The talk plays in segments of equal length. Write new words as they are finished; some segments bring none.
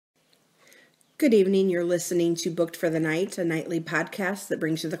Good evening. You're listening to Booked for the Night, a nightly podcast that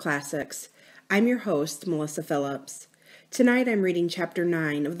brings you the classics. I'm your host, Melissa Phillips. Tonight I'm reading Chapter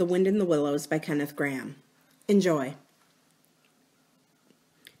 9 of The Wind in the Willows by Kenneth Grahame. Enjoy.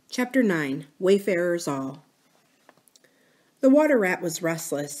 Chapter 9, Wayfarers All. The water rat was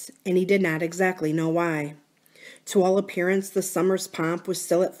restless, and he did not exactly know why. To all appearance, the summer's pomp was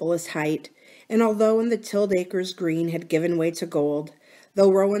still at fullest height, and although in the tilled acres green had given way to gold, though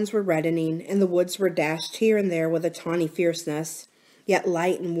rowans were reddening, and the woods were dashed here and there with a tawny fierceness, yet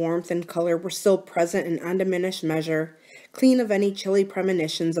light and warmth and color were still present in undiminished measure, clean of any chilly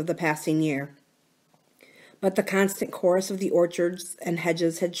premonitions of the passing year. But the constant chorus of the orchards and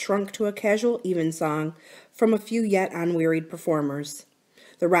hedges had shrunk to a casual evensong from a few yet unwearied performers.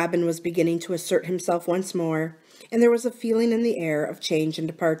 The robin was beginning to assert himself once more, and there was a feeling in the air of change and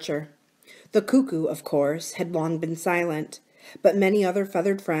departure. The cuckoo, of course, had long been silent, but many other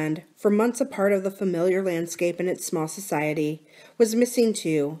feathered friend, for months a part of the familiar landscape in its small society, was missing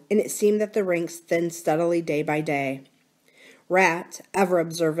too, and it seemed that the ranks thinned steadily day by day. Rat, ever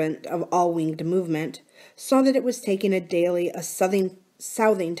observant of all winged movement, saw that it was taking a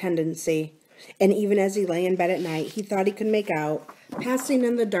southing tendency, and even as he lay in bed at night, he thought he could make out, passing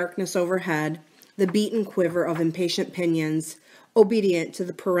in the darkness overhead, the beat and quiver of impatient pinions, obedient to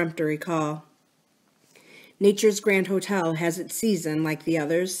the peremptory call. Nature's grand hotel has its season, like the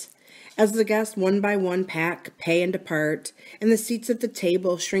others. As the guests one by one pack, pay, and depart, and the seats at the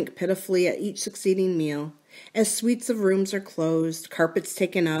table shrink pitifully at each succeeding meal, as suites of rooms are closed, carpets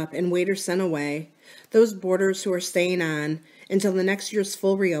taken up, and waiters sent away, those boarders who are staying on until the next year's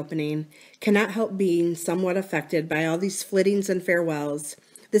full reopening cannot help being somewhat affected by all these flittings and farewells,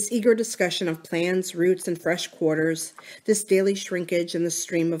 this eager discussion of plans, routes, and fresh quarters, this daily shrinkage in the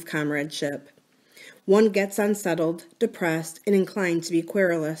stream of comradeship. One gets unsettled, depressed, and inclined to be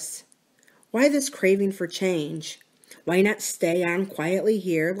querulous. Why this craving for change? Why not stay on quietly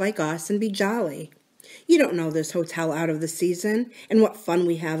here like us and be jolly? You don't know this hotel out of the season, and what fun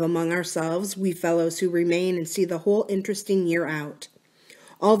we have among ourselves, we fellows who remain and see the whole interesting year out.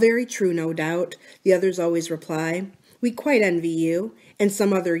 All very true, no doubt, the others always reply. We quite envy you, and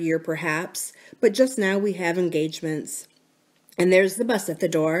some other year perhaps, but just now we have engagements. And there's the bus at the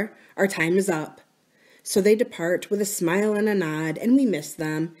door. Our time is up. So they depart with a smile and a nod, and we miss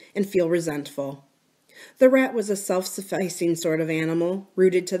them and feel resentful. The rat was a self-sufficing sort of animal,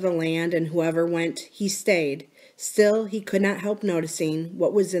 rooted to the land, and whoever went, he stayed. Still, he could not help noticing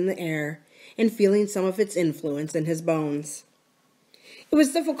what was in the air and feeling some of its influence in his bones. It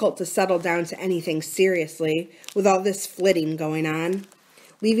was difficult to settle down to anything seriously with all this flitting going on.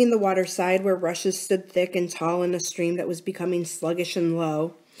 Leaving the waterside where rushes stood thick and tall in a stream that was becoming sluggish and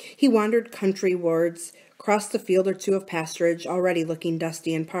low, he wandered countrywards, crossed a field or two of pasturage already looking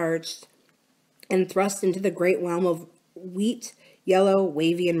dusty and parched, and thrust into the great realm of wheat, yellow,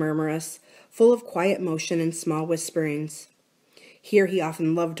 wavy, and murmurous, full of quiet motion and small whisperings. Here he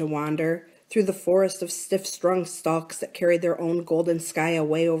often loved to wander, through the forest of stiff-strung stalks that carried their own golden sky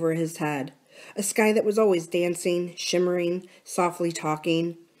away over his head, a sky that was always dancing, shimmering, softly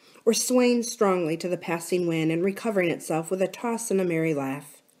talking, or swaying strongly to the passing wind and recovering itself with a toss and a merry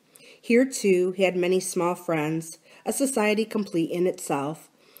laugh. Here, too, he had many small friends, a society complete in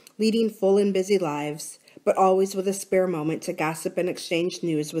itself, leading full and busy lives, but always with a spare moment to gossip and exchange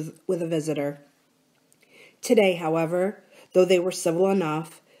news with a visitor. Today, however, though they were civil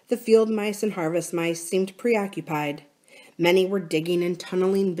enough, the field mice and harvest mice seemed preoccupied. Many were digging and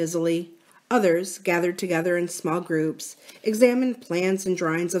tunneling busily. Others, gathered together in small groups, examined plans and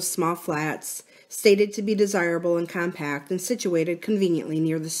drawings of small flats, stated to be desirable and compact and situated conveniently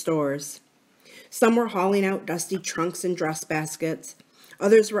near the stores. Some were hauling out dusty trunks and dress baskets.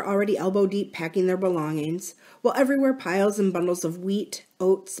 Others were already elbow-deep packing their belongings, while everywhere piles and bundles of wheat,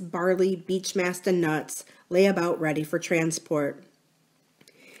 oats, barley, beech mast, and nuts lay about ready for transport.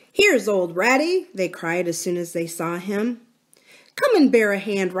 "Here's old Ratty," they cried as soon as they saw him. "Come and bear a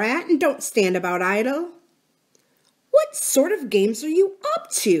hand, Rat, and don't stand about idle." "What sort of games are you up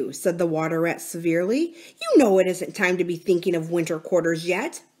to?" said the water rat severely. "You know it isn't time to be thinking of winter quarters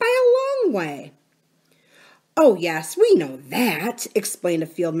yet, by a long way." "Oh, yes, we know that," explained a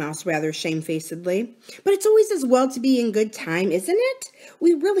field mouse rather shamefacedly. "But it's always as well to be in good time, isn't it?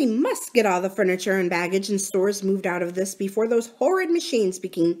 We really must get all the furniture and baggage and stores moved out of this before those horrid machines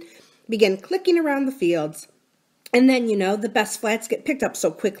begin clicking around the fields. And then, you know, the best flats get picked up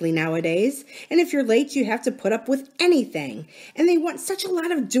so quickly nowadays, and if you're late, you have to put up with anything. And they want such a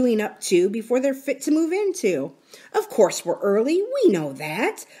lot of doing up to before they're fit to move into. Of course we're early, we know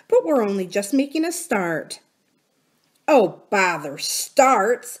that, but we're only just making a start." "Oh, bother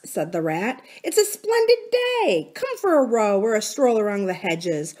starts," said the rat. "It's a splendid day. Come for a row or a stroll around the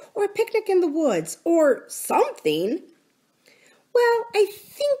hedges, or a picnic in the woods, or something." "Well, I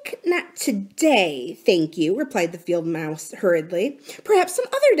think not today, thank you," replied the field mouse hurriedly. "Perhaps some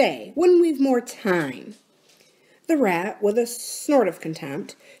other day, when we've more time." The rat, with a snort of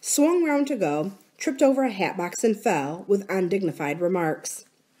contempt, swung round to go, tripped over a hat box, and fell, with undignified remarks.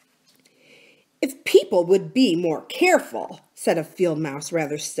 "If people would be more careful," said a field mouse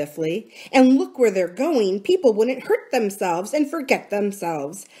rather stiffly, "and look where they're going, people wouldn't hurt themselves and forget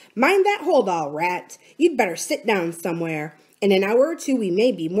themselves. Mind that hold all, rat. You'd better sit down somewhere. In an hour or two we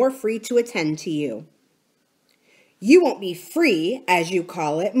may be more free to attend to you." "You won't be free, as you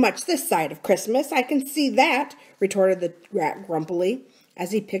call it, much this side of Christmas, I can see that," retorted the rat grumpily,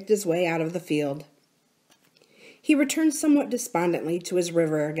 as he picked his way out of the field. He returned somewhat despondently to his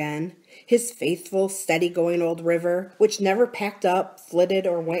river again, his faithful, steady-going old river, which never packed up, flitted,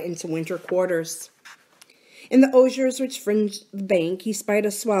 or went into winter quarters. In the osiers which fringed the bank he spied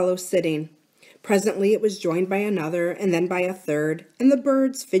a swallow sitting. Presently it was joined by another, and then by a third, and the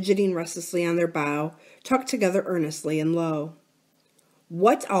birds, fidgeting restlessly on their bough, talked together earnestly and low.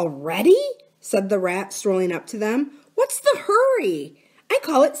 "What, already?" said the rat, strolling up to them. "What's the hurry? I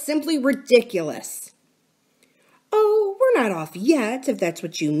call it simply ridiculous." "Oh, we're not off yet, if that's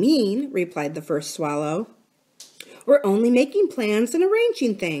what you mean," replied the first swallow. "We're only making plans and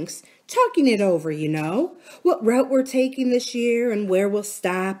arranging things, talking it over, you know, what route we're taking this year and where we'll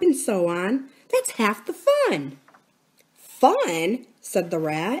stop and so on. That's half the fun." "Fun?" said the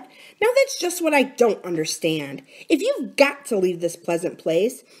rat. "Now that's just what I don't understand. If you've got to leave this pleasant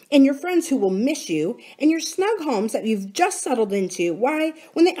place, and your friends who will miss you, and your snug homes that you've just settled into, why,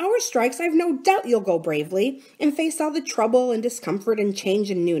 when the hour strikes, I've no doubt you'll go bravely, and face all the trouble and discomfort and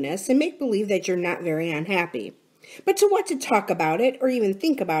change and newness, and make believe that you're not very unhappy. But to what to talk about it, or even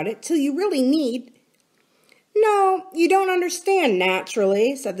think about it, till you really need—" "No, you don't understand,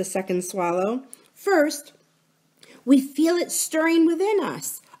 naturally," said the second swallow. "First, we feel it stirring within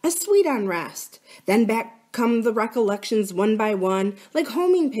us, a sweet unrest. Then back come the recollections one by one, like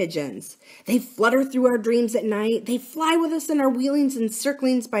homing pigeons. They flutter through our dreams at night. They fly with us in our wheelings and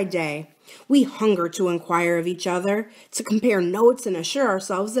circlings by day. We hunger to inquire of each other, to compare notes and assure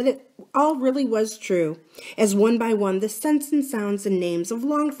ourselves that it all really was true, as one by one the scents and sounds and names of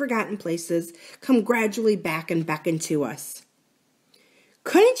long-forgotten places come gradually back and beckon to us."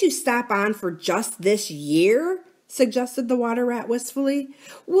 "Couldn't you stop on for just this year?" suggested the water rat wistfully.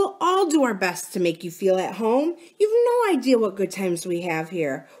 "We'll all do our best to make you feel at home. You've no idea what good times we have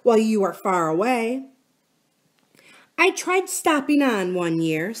here, while you are far away." "I tried stopping on one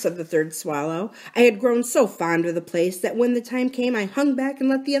year," said the third swallow. "I had grown so fond of the place that when the time came I hung back and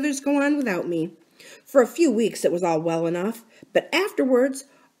let the others go on without me. For a few weeks it was all well enough, but afterwards,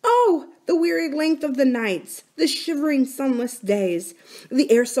 oh, the weary length of the nights, the shivering sunless days,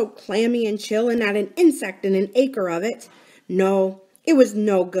 the air so clammy and chill and not an insect in an acre of it. No, it was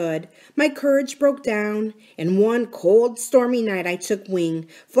no good. My courage broke down, and one cold, stormy night I took wing,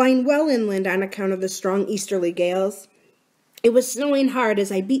 flying well inland on account of the strong easterly gales. It was snowing hard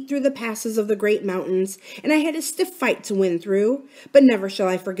as I beat through the passes of the great mountains, and I had a stiff fight to win through, but never shall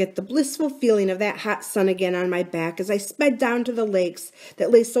I forget the blissful feeling of that hot sun again on my back as I sped down to the lakes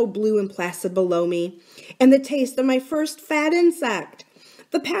that lay so blue and placid below me, and the taste of my first fat insect.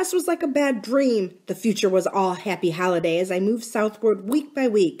 The past was like a bad dream. The future was all happy holiday as I moved southward week by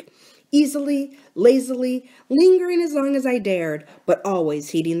week, easily, lazily, lingering as long as I dared, but always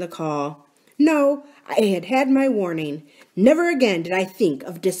heeding the call. No, I had had my warning. Never again did I think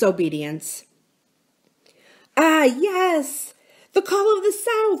of disobedience." "Ah, yes, the call of the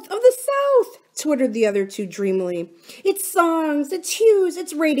South, twittered the other two dreamily. "Its songs, its hues,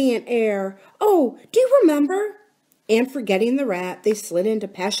 its radiant air. Oh, do you remember?" And forgetting the rat, they slid into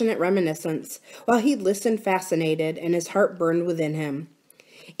passionate reminiscence, while he listened fascinated, and his heart burned within him.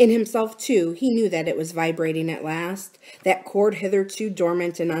 In himself, too, he knew that it was vibrating at last, that chord hitherto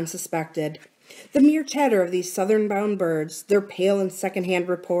dormant and unsuspected. The mere chatter of these southern-bound birds, their pale and second-hand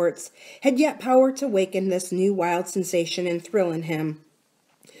reports, had yet power to waken this new wild sensation and thrill in him.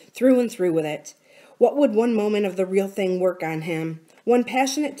 Through and through with it. What would one moment of the real thing work on him? One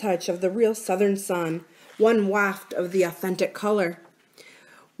passionate touch of the real southern sun, one waft of the authentic color.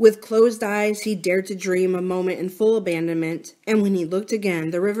 With closed eyes, he dared to dream a moment in full abandonment, and when he looked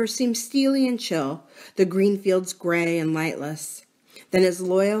again, the river seemed steely and chill, the green fields gray and lightless. Then his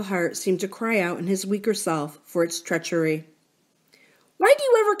loyal heart seemed to cry out in his weaker self for its treachery. "Why do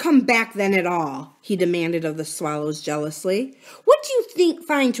you ever come back then at all?" he demanded of the swallows jealously. "What do you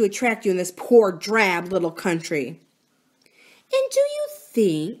find to attract you in this poor, drab little country?" And do you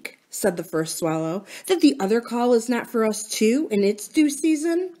think, said the first swallow, that the other call is not for us too in its due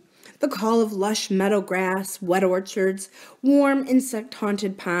season? The call of lush meadow grass, wet orchards, warm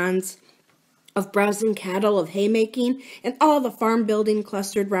insect-haunted ponds, of browsing cattle, of haymaking, and all the farm building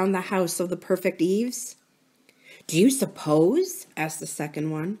clustered round the house of the perfect eaves? Do you suppose, asked the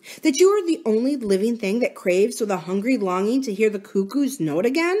second one, that you are the only living thing that craves with a hungry longing to hear the cuckoo's note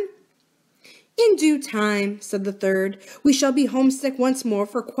again? In due time, said the third, we shall be homesick once more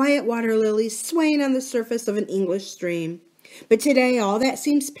for quiet water lilies swaying on the surface of an English stream. But today all that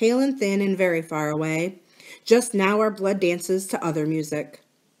seems pale and thin and very far away. Just now our blood dances to other music.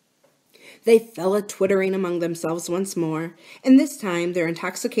 They fell a-twittering among themselves once more, and this time their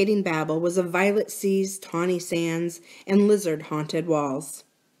intoxicating babble was of violet seas, tawny sands, and lizard-haunted walls.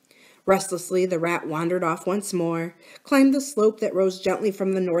 Restlessly the rat wandered off once more, climbed the slope that rose gently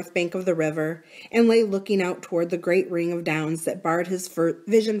from the north bank of the river, and lay looking out toward the great ring of downs that barred his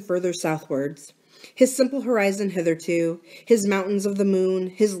vision further southwards. His simple horizon hitherto, his mountains of the moon,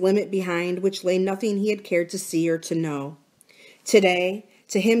 his limit behind which lay nothing he had cared to see or to know. Today,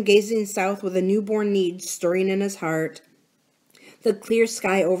 to him gazing south with a newborn need stirring in his heart, the clear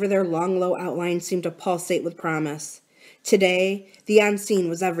sky over their long low outline seemed to pulsate with promise. Today, the unseen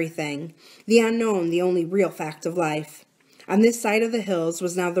was everything, the unknown the only real fact of life. On this side of the hills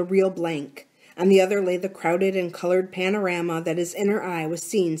was now the real blank, on the other lay the crowded and colored panorama that his inner eye was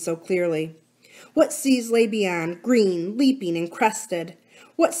seeing so clearly. What seas lay beyond, green, leaping, and crested?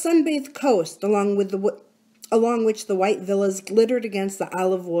 What sun-bathed coast along which the white villas glittered against the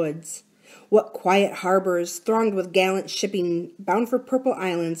olive woods? What quiet harbors, thronged with gallant shipping bound for purple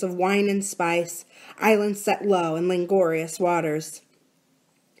islands of wine and spice, islands set low in languorous waters?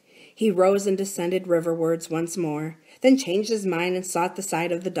 He rose and descended riverwards once more, then changed his mind and sought the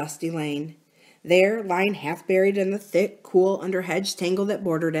side of the dusty lane. There, lying half buried in the thick, cool underhedge tangle that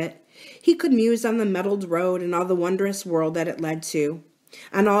bordered it, he could muse on the metalled road and all the wondrous world that it led to,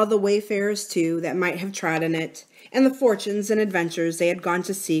 on all the wayfarers, too, that might have trodden it, and the fortunes and adventures they had gone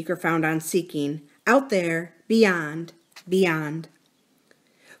to seek or found on seeking, out there, beyond, beyond.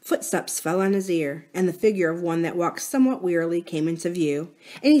 Footsteps fell on his ear, and the figure of one that walked somewhat wearily came into view,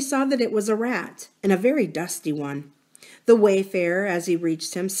 and he saw that it was a rat, and a very dusty one. The wayfarer, as he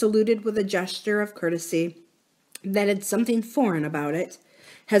reached him, saluted with a gesture of courtesy that had something foreign about it,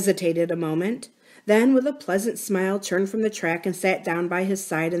 hesitated a moment, then with a pleasant smile turned from the track and sat down by his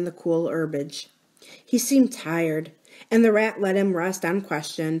side in the cool herbage. He seemed tired, and the rat let him rest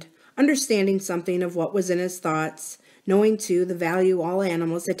unquestioned, understanding something of what was in his thoughts, knowing, too, the value all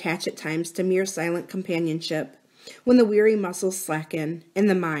animals attach at times to mere silent companionship, when the weary muscles slacken and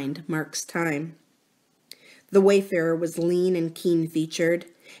the mind marks time. The wayfarer was lean and keen-featured,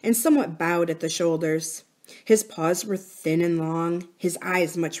 and somewhat bowed at the shoulders. His paws were thin and long, his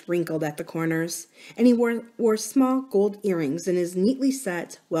eyes much wrinkled at the corners, and he wore small gold earrings in his neatly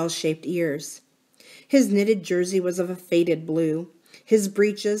set, well-shaped ears. His knitted jersey was of a faded blue. His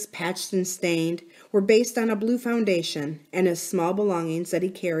breeches, patched and stained, were based on a blue foundation, and his small belongings that he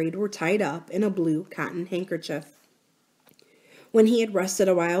carried were tied up in a blue cotton handkerchief. When he had rested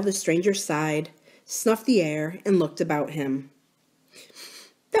a while, the stranger sighed, snuffed the air, and looked about him.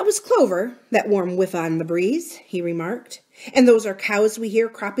 "That was clover, that warm whiff on the breeze," he remarked. "And those are cows we hear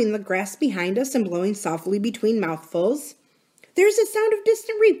cropping the grass behind us and blowing softly between mouthfuls. There's a sound of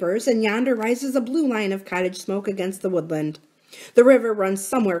distant reapers, and yonder rises a blue line of cottage smoke against the woodland. The river runs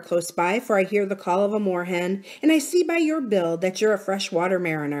somewhere close by, for I hear the call of a moorhen, and I see by your build that you're a fresh-water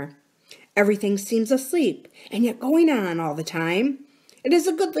mariner. Everything seems asleep, and yet going on all the time. It is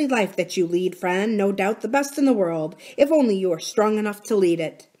a goodly life that you lead, friend, no doubt the best in the world, if only you are strong enough to lead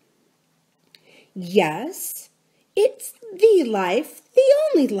it." "Yes, it's the life, the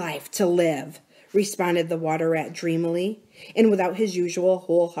only life to live," responded the water rat dreamily, and without his usual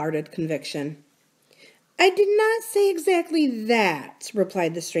wholehearted conviction. "I did not say exactly that,"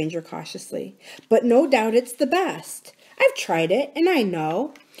 replied the stranger cautiously, "but no doubt it's the best. I've tried it, and I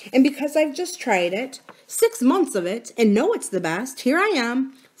know. And because I've just tried it, 6 months of it, and know it's the best, here I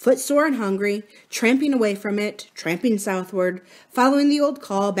am, footsore and hungry, tramping away from it, tramping southward, following the old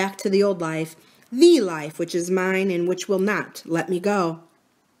call back to the old life, the life which is mine and which will not let me go."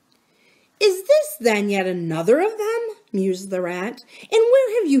 "Is this then yet another of them?" mused the rat. "And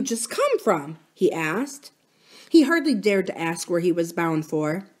where have you just come from?" he asked. He hardly dared to ask where he was bound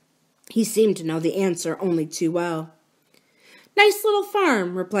for. He seemed to know the answer only too well. "Nice little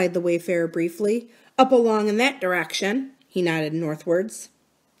farm," replied the wayfarer briefly. "Up along in that direction." He nodded northwards.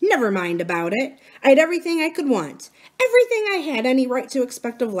 "Never mind about it. I had everything I could want, everything I had any right to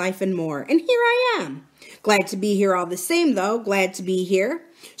expect of life and more, and here I am. Glad to be here all the same, though. Glad to be here.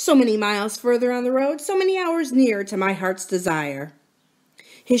 So many miles further on the road, so many hours nearer to my heart's desire.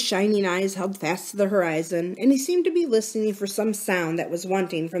 His shining eyes held fast to the horizon, and he seemed to be listening for some sound that was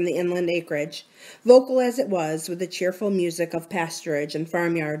wanting from the inland acreage, vocal as it was with the cheerful music of pasturage and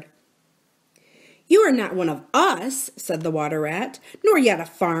farmyard. "You are not one of us," said the water rat, "nor yet a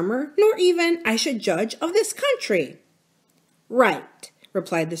farmer, nor even, I should judge, of this country." "Right,"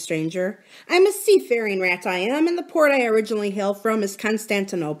 replied the stranger. "I'm a seafaring rat, I am, and the port I originally hail from is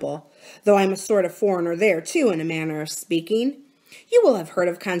Constantinople, though I'm a sort of foreigner there, too, in a manner of speaking. You will have heard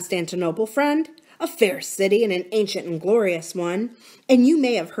of Constantinople, friend, a fair city and an ancient and glorious one, and you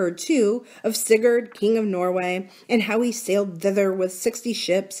may have heard, too, of Sigurd, king of Norway, and how he sailed thither with 60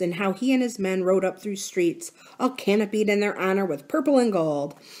 ships, and how he and his men rode up through streets, all canopied in their honor with purple and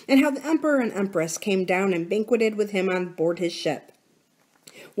gold, and how the emperor and empress came down and banqueted with him on board his ship.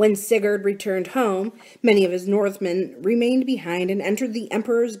 When Sigurd returned home, many of his Northmen remained behind and entered the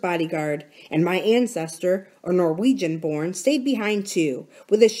emperor's bodyguard, and my ancestor, a Norwegian-born, stayed behind too,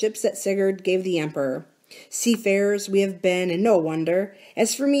 with the ships that Sigurd gave the emperor. Seafarers we have been, and no wonder.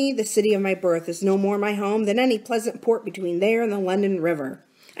 As for me, the city of my birth is no more my home than any pleasant port between there and the London River.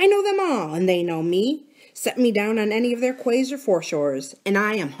 I know them all, and they know me. Set me down on any of their quays or foreshores, and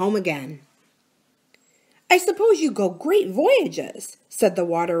I am home again." "I suppose you go great voyages," said the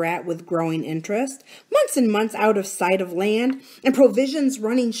water rat with growing interest. "Months and months out of sight of land, and provisions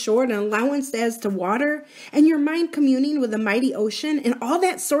running short, and allowance as to water, and your mind communing with the mighty ocean, and all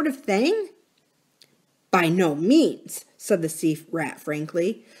that sort of thing?" "By no means," said the sea rat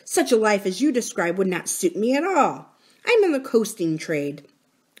frankly. "Such a life as you describe would not suit me at all. I'm in the coasting trade,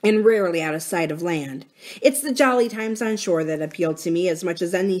 and rarely out of sight of land. It's the jolly times on shore that appeal to me as much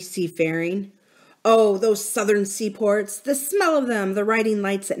as any seafaring. Oh, those southern seaports, the smell of them, the riding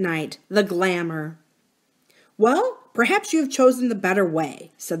lights at night, the glamour." "Well, perhaps you have chosen the better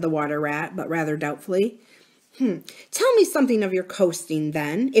way," said the water rat, but rather doubtfully. "Tell me something of your coasting,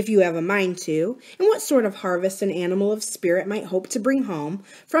 then, if you have a mind to, and what sort of harvest an animal of spirit might hope to bring home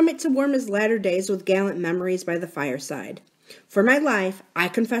from it to warm his latter days with gallant memories by the fireside. For my life, I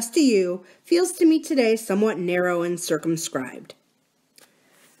confess to you, feels to me today somewhat narrow and circumscribed."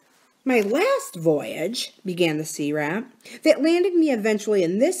 "My last voyage," began the sea rat, "that landed me eventually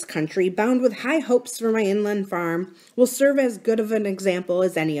in this country, bound with high hopes for my inland farm, will serve as good of an example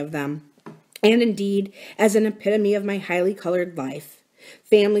as any of them, and indeed as an epitome of my highly colored life.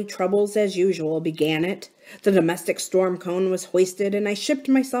 Family troubles, as usual, began it. The domestic storm cone was hoisted, and I shipped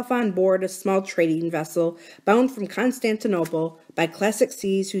myself on board a small trading vessel bound from Constantinople by classic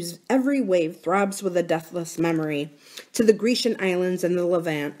seas whose every wave throbs with a deathless memory, to the Grecian islands and the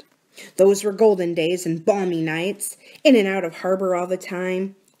Levant. Those were golden days and balmy nights, in and out of harbor all the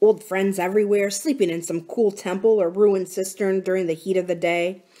time, old friends everywhere, sleeping in some cool temple or ruined cistern during the heat of the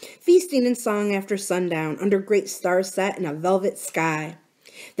day, feasting in song after sundown under great stars set in a velvet sky.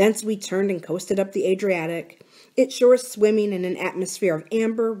 Thence we turned and coasted up the Adriatic, its shores swimming in an atmosphere of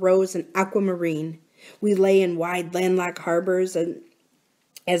amber, rose, and aquamarine. We lay in wide landlocked harbors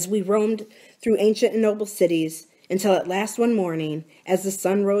as we roamed through ancient and noble cities, until at last one morning, as the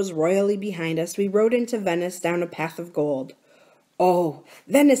sun rose royally behind us, we rode into Venice down a path of gold. Oh,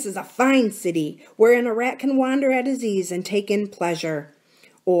 Venice is a fine city, wherein a rat can wander at his ease and take in pleasure.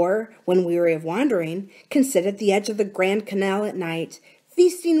 Or, when weary of wandering, can sit at the edge of the Grand Canal at night,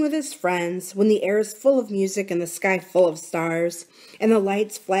 feasting with his friends, when the air is full of music and the sky full of stars, and the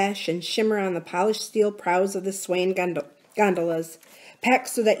lights flash and shimmer on the polished steel prows of the swaying gondolas, packed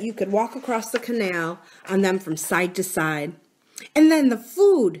so that you could walk across the canal on them from side to side. And then the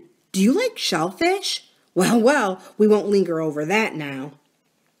food! Do you like shellfish? Well, we won't linger over that now."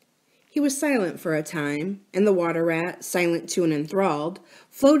 He was silent for a time, and the water rat, silent too and enthralled,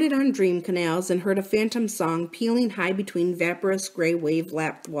 floated on dream canals and heard a phantom song pealing high between vaporous gray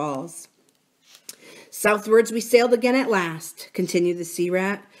wave-lapped walls. "Southwards we sailed again at last," continued the sea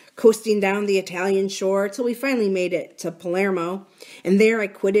rat, "coasting down the Italian shore till we finally made it to Palermo, and there I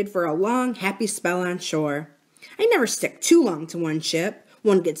quitted for a long, happy spell on shore. I never stick too long to one ship.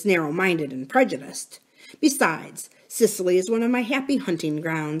 One gets narrow-minded and prejudiced. Besides, Sicily is one of my happy hunting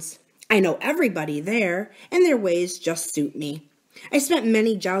grounds. I know everybody there, and their ways just suit me. I spent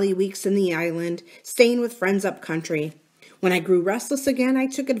many jolly weeks in the island, staying with friends up country. When I grew restless again, I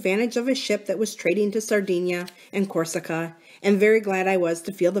took advantage of a ship that was trading to Sardinia and Corsica, and very glad I was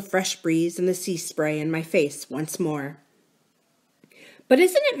to feel the fresh breeze and the sea spray in my face once more." "But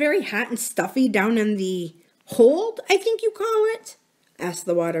isn't it very hot and stuffy down in the hold, I think you call it?" asked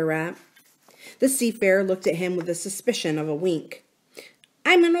the water rat. The seafarer looked at him with the suspicion of a wink.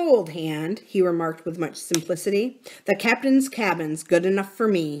 I'm an old hand, he remarked with much simplicity. The captain's cabin's good enough for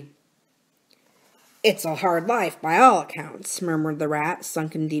me. It's a hard life by all accounts, murmured the rat,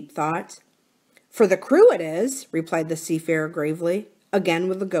 sunk in deep thought. For the crew it is, replied the seafarer gravely, again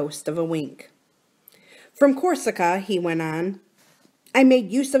with the ghost of a wink. From Corsica, he went on, I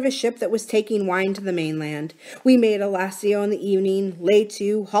made use of a ship that was taking wine to the mainland. We made a lasso in the evening, lay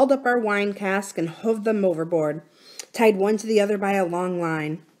to, hauled up our wine cask, and hove them overboard, tied one to the other by a long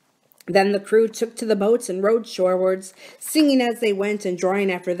line. Then the crew took to the boats and rowed shorewards, singing as they went and drawing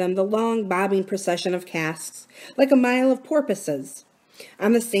after them the long bobbing procession of casks, like a mile of porpoises.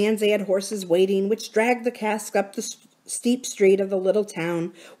 On the sands they had horses waiting, which dragged the cask up the steep street of the little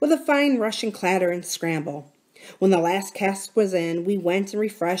town with a fine rush and clatter and scramble. When the last cask was in, we went and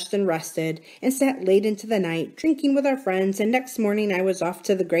refreshed and rested, and sat late into the night, drinking with our friends, and next morning I was off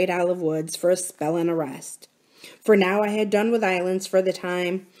to the great Isle of Woods for a spell and a rest. For now I had done with islands for the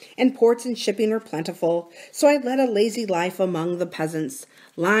time, and ports and shipping were plentiful, so I led a lazy life among the peasants,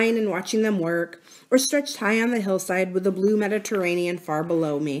 lying and watching them work, or stretched high on the hillside with the blue Mediterranean far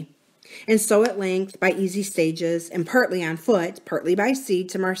below me. And so at length, by easy stages, and partly on foot, partly by sea,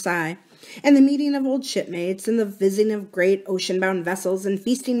 to Marseille, and the meeting of old shipmates, and the visiting of great ocean-bound vessels, and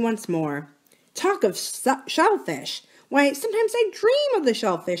feasting once more. Talk of shellfish! Why, sometimes I dream of the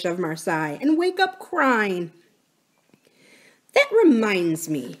shellfish of Marseille, and wake up crying. That reminds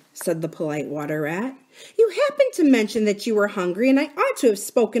me, said the polite water rat. You happened to mention that you were hungry, and I ought to have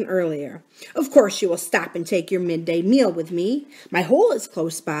spoken earlier. Of course you will stop and take your midday meal with me. My hole is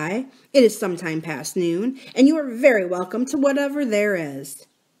close by. It is some time past noon, and you are very welcome to whatever there is.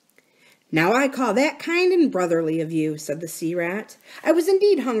 Now I call that kind and brotherly of you, said the sea rat. I was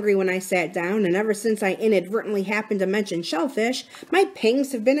indeed hungry when I sat down, and ever since I inadvertently happened to mention shellfish, my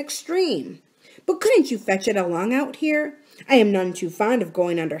pangs have been extreme. But couldn't you fetch it along out here? I am none too fond of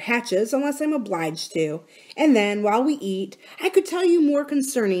going under hatches unless I'm obliged to, and then, while we eat, I could tell you more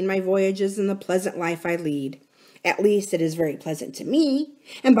concerning my voyages and the pleasant life I lead. At least it is very pleasant to me,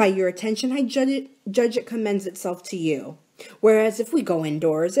 and by your attention I judge it commends itself to you. Whereas if we go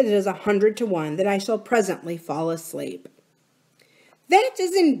indoors, it is 100 to 1 that I shall presently fall asleep. That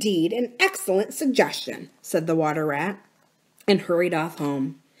is indeed an excellent suggestion, said the water rat, and hurried off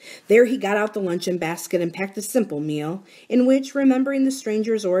home. There he got out the luncheon basket and packed a simple meal, in which, remembering the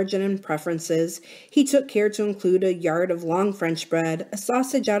stranger's origin and preferences, he took care to include a yard of long French bread, a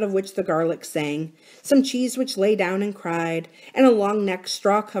sausage out of which the garlic sang, some cheese which lay down and cried, and a long-necked,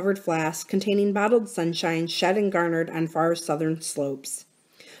 straw-covered flask containing bottled sunshine shed and garnered on far southern slopes.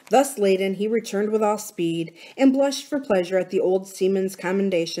 Thus laden, he returned with all speed, and blushed for pleasure at the old seaman's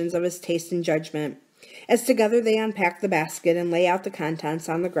commendations of his taste and judgment, as together they unpacked the basket and lay out the contents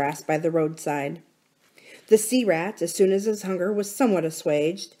on the grass by the roadside. The sea rat, as soon as his hunger was somewhat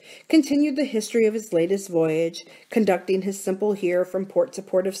assuaged, continued the history of his latest voyage, conducting his simple hero from port to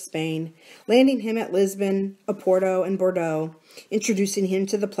port of Spain, landing him at Lisbon, Oporto, and Bordeaux, introducing him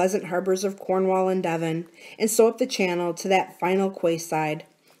to the pleasant harbors of Cornwall and Devon, and so up the channel to that final quayside,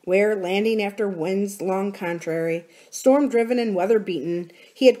 where, landing after winds long contrary, storm-driven and weather-beaten,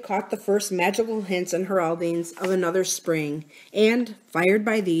 he had caught the first magical hints and heraldings of another spring, and, fired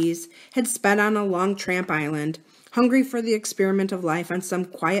by these, had sped on a long tramp island, hungry for the experiment of life on some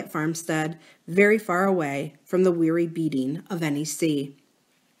quiet farmstead, very far away from the weary beating of any sea.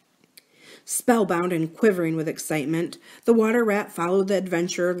 Spellbound and quivering with excitement, the water rat followed the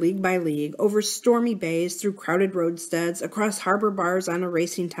adventurer league by league, over stormy bays, through crowded roadsteads, across harbor bars on a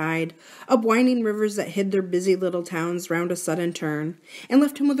racing tide, up winding rivers that hid their busy little towns round a sudden turn, and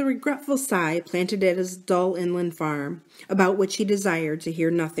left him with a regretful sigh planted at his dull inland farm, about which he desired to hear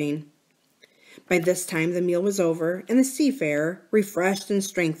nothing. By this time the meal was over, and the seafarer, refreshed and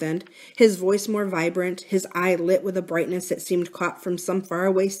strengthened, his voice more vibrant, his eye lit with a brightness that seemed caught from some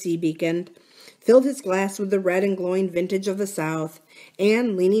faraway sea beacon, filled his glass with the red and glowing vintage of the south,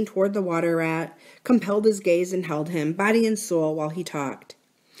 and, leaning toward the water rat, compelled his gaze and held him, body and soul, while he talked.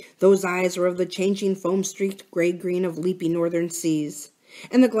 Those eyes were of the changing foam-streaked gray-green of leaping northern seas,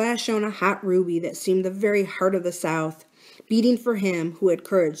 and the glass shone a hot ruby that seemed the very heart of the south, beating for him who had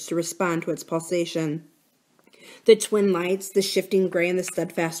courage to respond to its pulsation. The twin lights, the shifting gray and the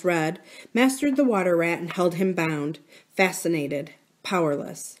steadfast red, mastered the water rat and held him bound, fascinated,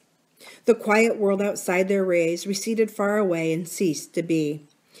 powerless. The quiet world outside their rays receded far away and ceased to be.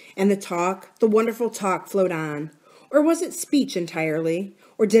 And the talk, the wonderful talk, flowed on. Or was it speech entirely?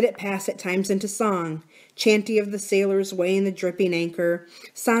 Or did it pass at times into song, chanty of the sailors weighing the dripping anchor,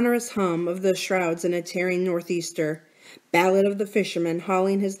 sonorous hum of the shrouds in a tearing northeaster, ballad of the fisherman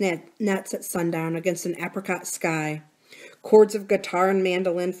hauling his nets at sundown against an apricot sky, chords of guitar and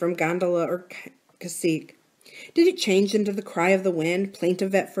mandolin from gondola or cacique. Did it change into the cry of the wind,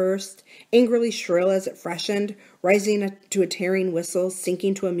 plaintive at first, angrily shrill as it freshened, rising to a tearing whistle,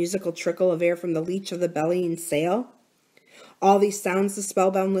 sinking to a musical trickle of air from the leach of the bellying sail? All these sounds the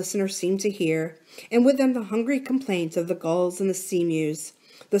spellbound listener seemed to hear, and with them the hungry complaints of the gulls and the sea mews,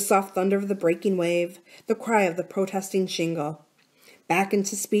 the soft thunder of the breaking wave, the cry of the protesting shingle. Back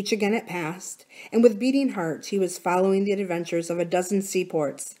into speech again it passed, and with beating heart he was following the adventures of a dozen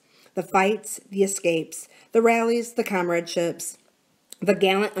seaports, the fights, the escapes, the rallies, the comradeships, the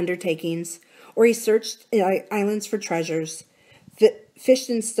gallant undertakings, or he searched islands for treasures, fished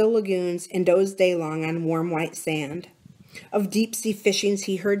in still lagoons, and dozed day long on warm white sand. Of deep-sea fishings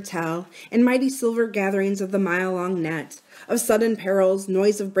he heard tell, and mighty silver gatherings of the mile-long net, of sudden perils,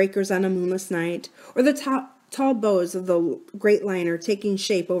 noise of breakers on a moonless night, or the tall bows of the great liner taking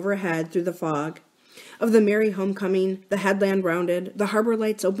shape overhead through the fog. Of the merry homecoming, the headland rounded, the harbor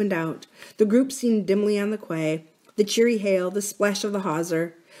lights opened out, the group seen dimly on the quay, the cheery hail, the splash of the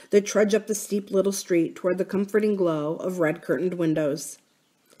hawser, the trudge up the steep little street toward the comforting glow of red-curtained windows.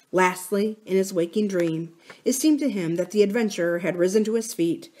 Lastly, in his waking dream, it seemed to him that the adventurer had risen to his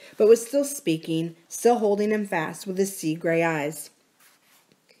feet, but was still speaking, still holding him fast with his sea-gray eyes.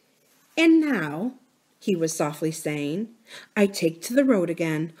 "And now," he was softly saying, "I take to the road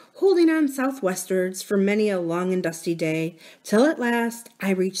again, holding on southwestwards for many a long and dusty day, till at last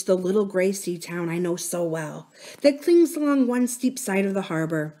I reach the little gray sea town I know so well, that clings along one steep side of the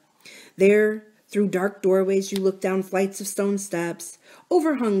harbor. There, through dark doorways you look down flights of stone steps,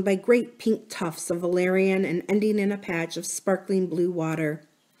 overhung by great pink tufts of valerian and ending in a patch of sparkling blue water.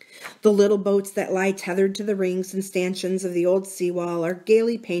 The little boats that lie tethered to the rings and stanchions of the old seawall are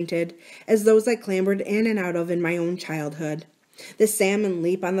gaily painted as those I clambered in and out of in my own childhood. The salmon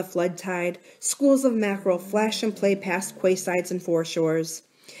leap on the flood tide, schools of mackerel flash and play past quaysides and foreshores,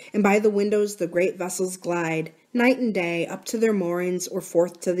 and by the windows the great vessels glide, night and day, up to their moorings or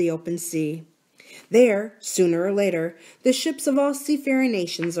forth to the open sea. There, sooner or later, the ships of all seafaring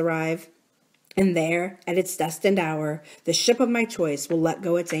nations arrive, and there, at its destined hour, the ship of my choice will let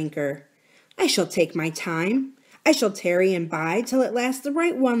go its anchor. I shall take my time. I shall tarry and bide till at last the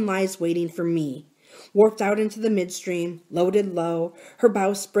right one lies waiting for me, warped out into the midstream, loaded low, her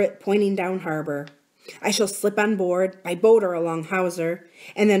bowsprit pointing down harbor. I shall slip on board, by boat or along hawser,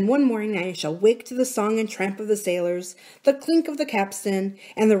 and then one morning I shall wake to the song and tramp of the sailors, the clink of the capstan,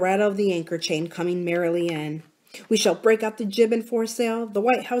 and the rattle of the anchor chain coming merrily in. We shall break out the jib and foresail, the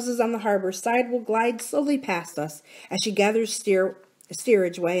white houses on the harbor side will glide slowly past us as she gathers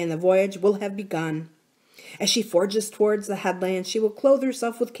steerage way, and the voyage will have begun. As she forges towards the headland, she will clothe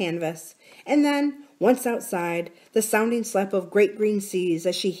herself with canvas, and then, once outside, the sounding slap of great green seas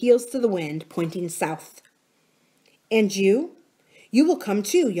as she heels to the wind, pointing south. And you? You will come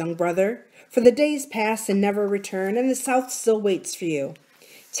too, young brother, for the days pass and never return, and the south still waits for you.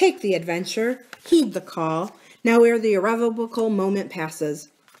 Take the adventure, heed the call, now ere the irrevocable moment passes.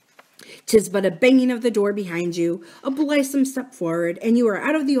 'Tis but a banging of the door behind you, a blithesome step forward, and you are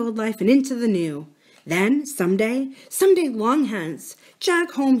out of the old life and into the new. Then, someday long hence,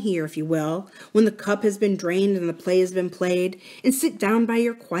 jog home here, if you will, when the cup has been drained and the play has been played, and sit down by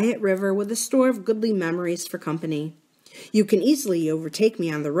your quiet river with a store of goodly memories for company. You can easily overtake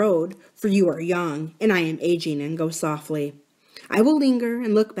me on the road, for you are young, and I am aging and go softly. I will linger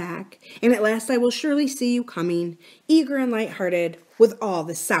and look back, and at last I will surely see you coming, eager and light-hearted, with all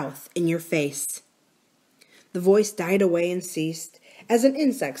the South in your face." The voice died away and ceased, as an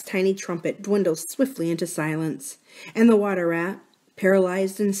insect's tiny trumpet dwindles swiftly into silence, and the water rat,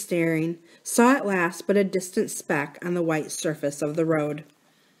 paralyzed and staring, saw at last but a distant speck on the white surface of the road.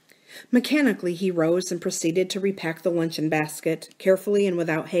 Mechanically he rose and proceeded to repack the luncheon basket, carefully and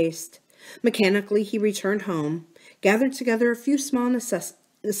without haste. Mechanically he returned home, gathered together a few small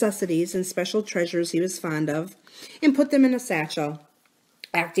necessities and special treasures he was fond of, and put them in a satchel,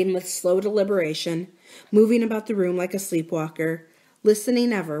 acting with slow deliberation, moving about the room like a sleepwalker,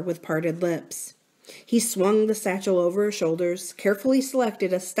 listening ever with parted lips. He swung the satchel over his shoulders, carefully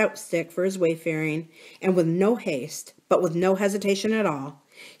selected a stout stick for his wayfaring, and with no haste, but with no hesitation at all,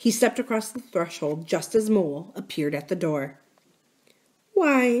 he stepped across the threshold just as Mole appeared at the door.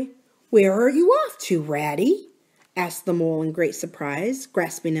 "Why, where are you off to, Ratty?" asked the Mole in great surprise,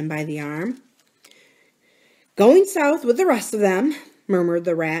 grasping him by the arm. "Going south with the rest of them," murmured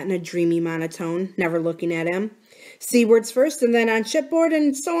the rat in a dreamy monotone, never looking at him. "Seawards first, and then on shipboard,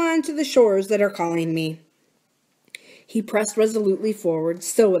 and so on to the shores that are calling me." He pressed resolutely forward,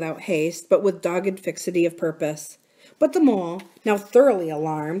 still without haste, but with dogged fixity of purpose. But the mole, now thoroughly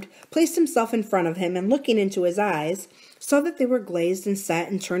alarmed, placed himself in front of him and, looking into his eyes, saw that they were glazed and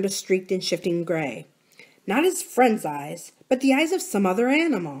set and turned a streaked and shifting gray. Not his friend's eyes, but the eyes of some other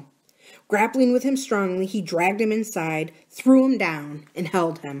animal. Grappling with him strongly, he dragged him inside, threw him down, and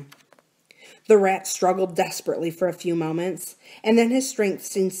held him. The rat struggled desperately for a few moments, and then his strength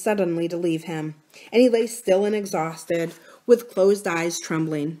seemed suddenly to leave him, and he lay still and exhausted, with closed eyes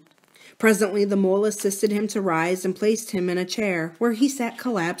trembling. Presently the mole assisted him to rise and placed him in a chair, where he sat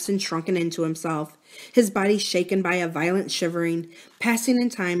collapsed and shrunken into himself, his body shaken by a violent shivering, passing in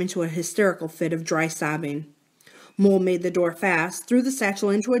time into a hysterical fit of dry sobbing. Mole made the door fast, threw the satchel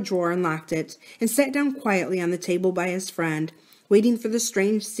into a drawer and locked it, and sat down quietly on the table by his friend, waiting for the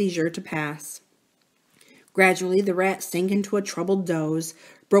strange seizure to pass. Gradually the rat sank into a troubled doze,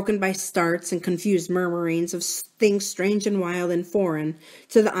 broken by starts and confused murmurings of things strange and wild and foreign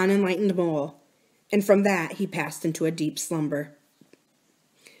to the unenlightened mole, and from that he passed into a deep slumber.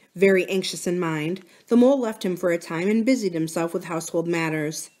 Very anxious in mind, the mole left him for a time and busied himself with household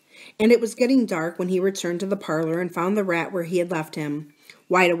matters, and it was getting dark when he returned to the parlor and found the rat where he had left him,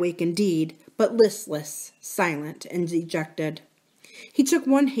 wide awake indeed, but listless, silent, and dejected. He took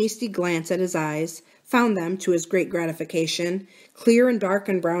one hasty glance at his eyes, found them, to his great gratification, clear and dark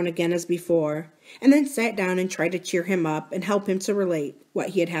and brown again as before, and then sat down and tried to cheer him up and help him to relate what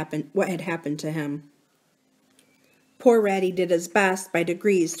had happened to him. Poor Ratty did his best by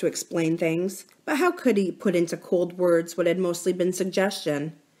degrees to explain things, but how could he put into cold words what had mostly been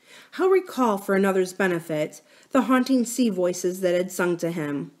suggestion? How recall for another's benefit the haunting sea voices that had sung to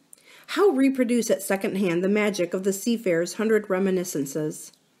him? How reproduce at second hand the magic of the seafarer's 100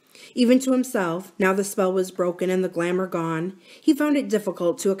 reminiscences? Even to himself, now the spell was broken and the glamour gone, he found it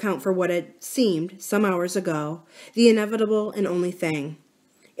difficult to account for what had seemed, some hours ago, the inevitable and only thing.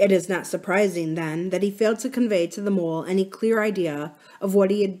 It is not surprising, then, that he failed to convey to the mole any clear idea of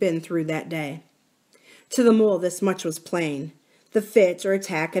what he had been through that day. To the mole this much was plain. The fit or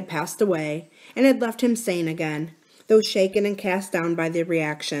attack had passed away, and had left him sane again, though shaken and cast down by the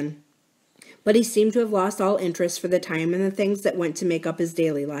reaction. But he seemed to have lost all interest for the time in the things that went to make up his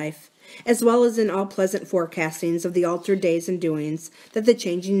daily life, as well as in all pleasant forecastings of the altered days and doings that the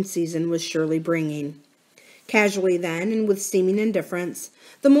changing season was surely bringing. Casually then, and with seeming indifference,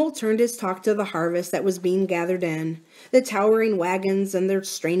 the mole turned his talk to the harvest that was being gathered in, the towering wagons and their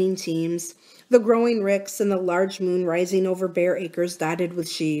straining teams, the growing ricks and the large moon rising over bare acres dotted with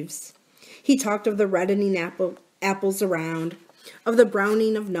sheaves. He talked of the reddening apples around, of the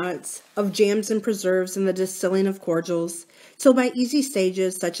browning of nuts, of jams and preserves and the distilling of cordials, till by easy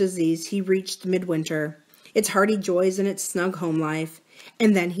stages such as these he reached midwinter, its hearty joys and its snug home life,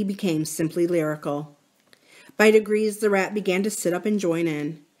 and then he became simply lyrical. By degrees the rat began to sit up and join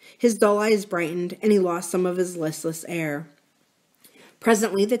in. His dull eyes brightened, and he lost some of his listless air.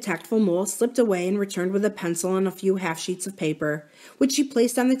 Presently the tactful mole slipped away and returned with a pencil and a few half-sheets of paper, which he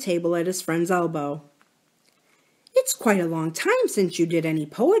placed on the table at his friend's elbow. "It's quite a long time since you did any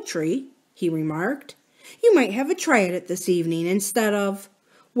poetry," he remarked. "You might have a try at it this evening instead of,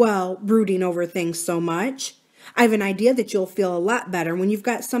 brooding over things so much. I've an idea that you'll feel a lot better when you've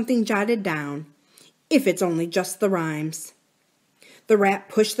got something jotted down, if it's only just the rhymes." The rat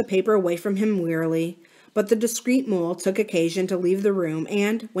pushed the paper away from him wearily, but the discreet mole took occasion to leave the room,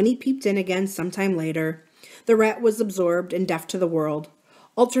 and, when he peeped in again some time later, the rat was absorbed and deaf to the world,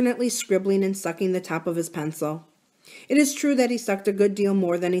 alternately scribbling and sucking the top of his pencil. It is true that he sucked a good deal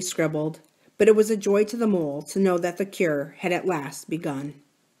more than he scribbled, but it was a joy to the mole to know that the cure had at last begun.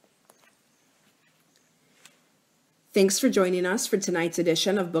 Thanks for joining us for tonight's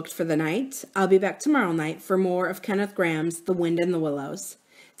edition of Booked for the Night. I'll be back tomorrow night for more of Kenneth Grahame's The Wind and the Willows.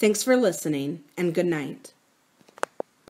 Thanks for listening, and good night.